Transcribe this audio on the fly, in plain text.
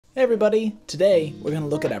Hey everybody! Today we're going to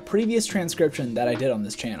look at a previous transcription that I did on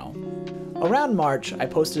this channel. Around March, I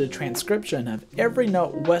posted a transcription of every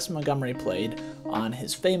note Wes Montgomery played on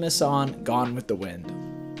his famous song Gone with the Wind.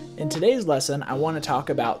 In today's lesson, I want to talk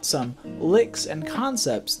about some licks and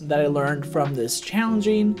concepts that I learned from this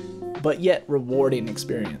challenging but yet rewarding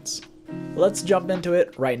experience. Let's jump into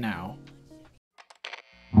it right now.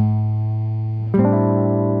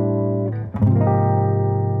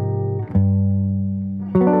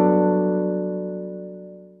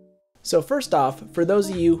 So first off, for those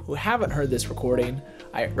of you who haven't heard this recording,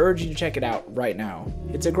 I urge you to check it out right now.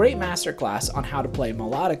 It's a great masterclass on how to play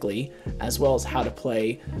melodically, as well as how to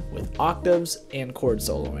play with octaves and chord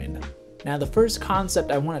soloing. Now the first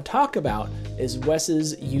concept I want to talk about is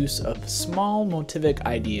Wes's use of small motivic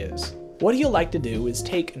ideas. What he'll like to do is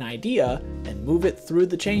take an idea and move it through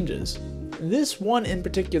the changes. This one in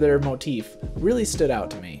particular motif really stood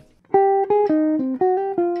out to me.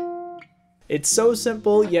 It's so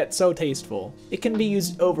simple yet so tasteful. It can be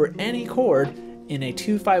used over any chord in a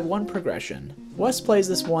 2-5-1 progression. Wes plays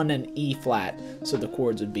this one in E flat, so the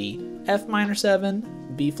chords would be F minor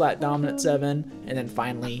 7, B flat dominant 7, and then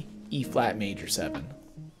finally E flat major 7.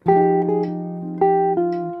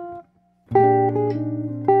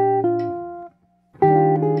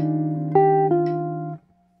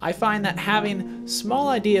 I find that having small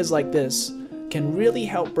ideas like this can really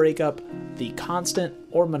help break up the constant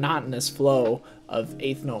or monotonous flow of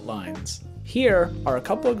eighth note lines. Here are a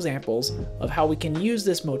couple examples of how we can use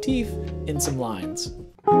this motif in some lines.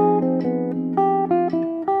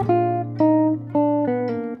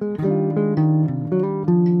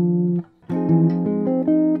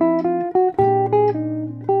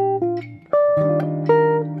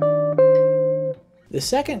 The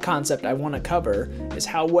second concept I want to cover is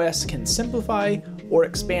how Wes can simplify or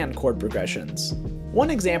expand chord progressions. One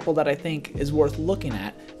example that I think is worth looking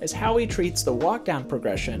at is how he treats the walk-down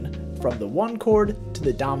progression from the 1 chord to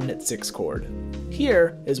the dominant 6 chord.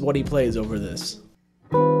 Here is what he plays over this.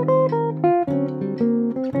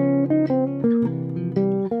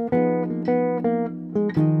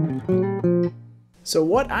 So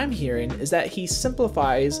what I'm hearing is that he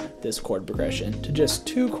simplifies this chord progression to just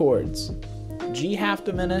 2 chords, G half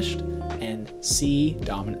diminished and C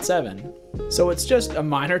dominant 7. So it's just a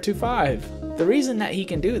minor 2-5. The reason that he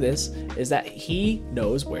can do this is that he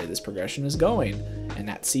knows where this progression is going, and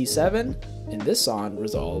that C7 in this song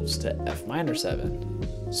resolves to F minor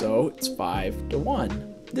 7. So it's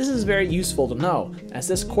 5-1. This is very useful to know, as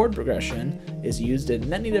this chord progression is used in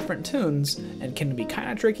many different tunes and can be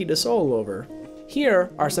kind of tricky to solo over.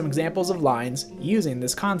 Here are some examples of lines using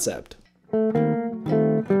this concept.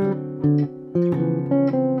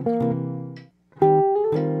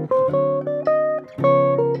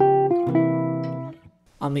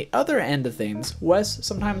 On the other end of things, Wes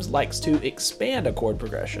sometimes likes to expand a chord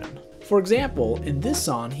progression. For example, in this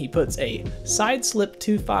song he puts a side slip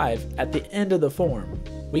 2-5 at the end of the form.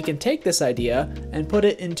 We can take this idea and put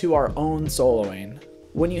it into our own soloing.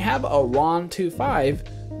 When you have a long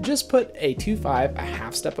 2-5, just put a 2-5 a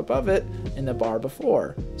half step above it in the bar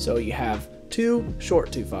before, so you have 2 short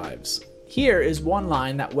 2-5s. Here is one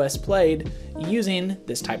line that Wes played using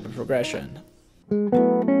this type of progression.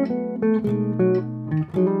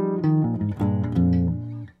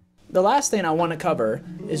 The last thing I want to cover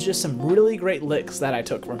is just some really great licks that I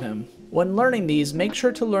took from him. When learning these, make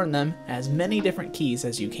sure to learn them as many different keys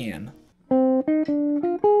as you can.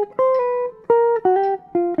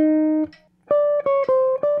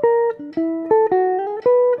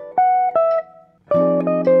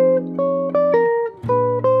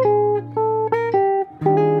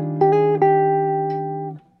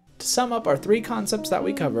 To sum up our 3 concepts that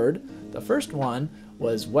we covered, the first one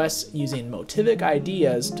was Wes using motivic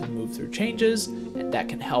ideas to move through changes that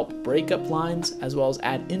can help break up lines as well as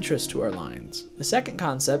add interest to our lines. The second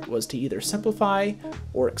concept was to either simplify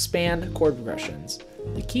or expand chord progressions.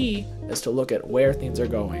 The key is to look at where things are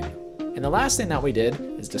going. And the last thing that we did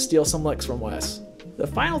is to steal some licks from Wes. The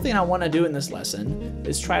final thing I want to do in this lesson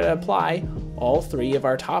is try to apply all 3 of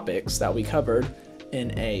our topics that we covered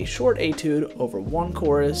in a short etude over 1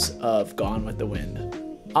 chorus of Gone with the Wind.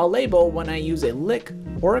 I'll label when I use a lick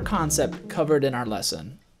or a concept covered in our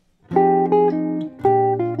lesson.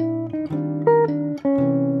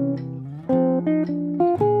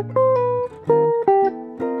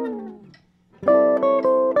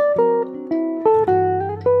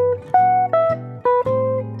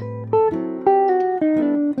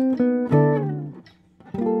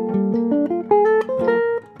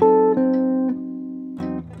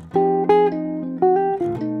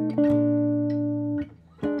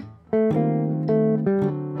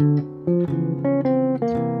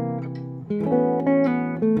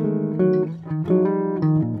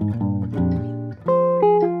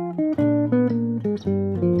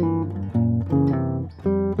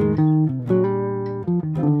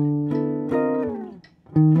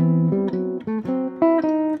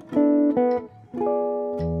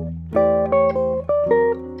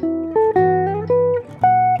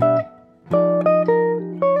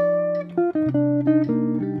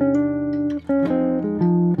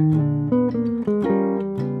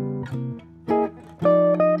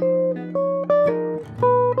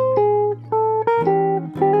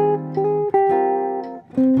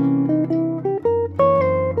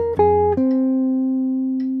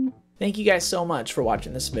 Thank you guys so much for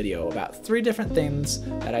watching this video about 3 different things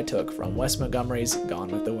that I took from Wes Montgomery's Gone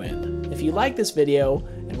with the Wind. If you like this video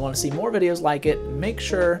and want to see more videos like it, make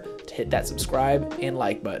sure to hit that subscribe and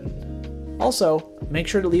like button. Also, make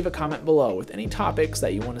sure to leave a comment below with any topics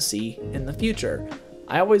that you want to see in the future.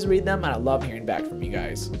 I always read them and I love hearing back from you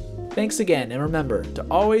guys. Thanks again, and remember to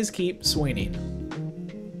always keep swinging.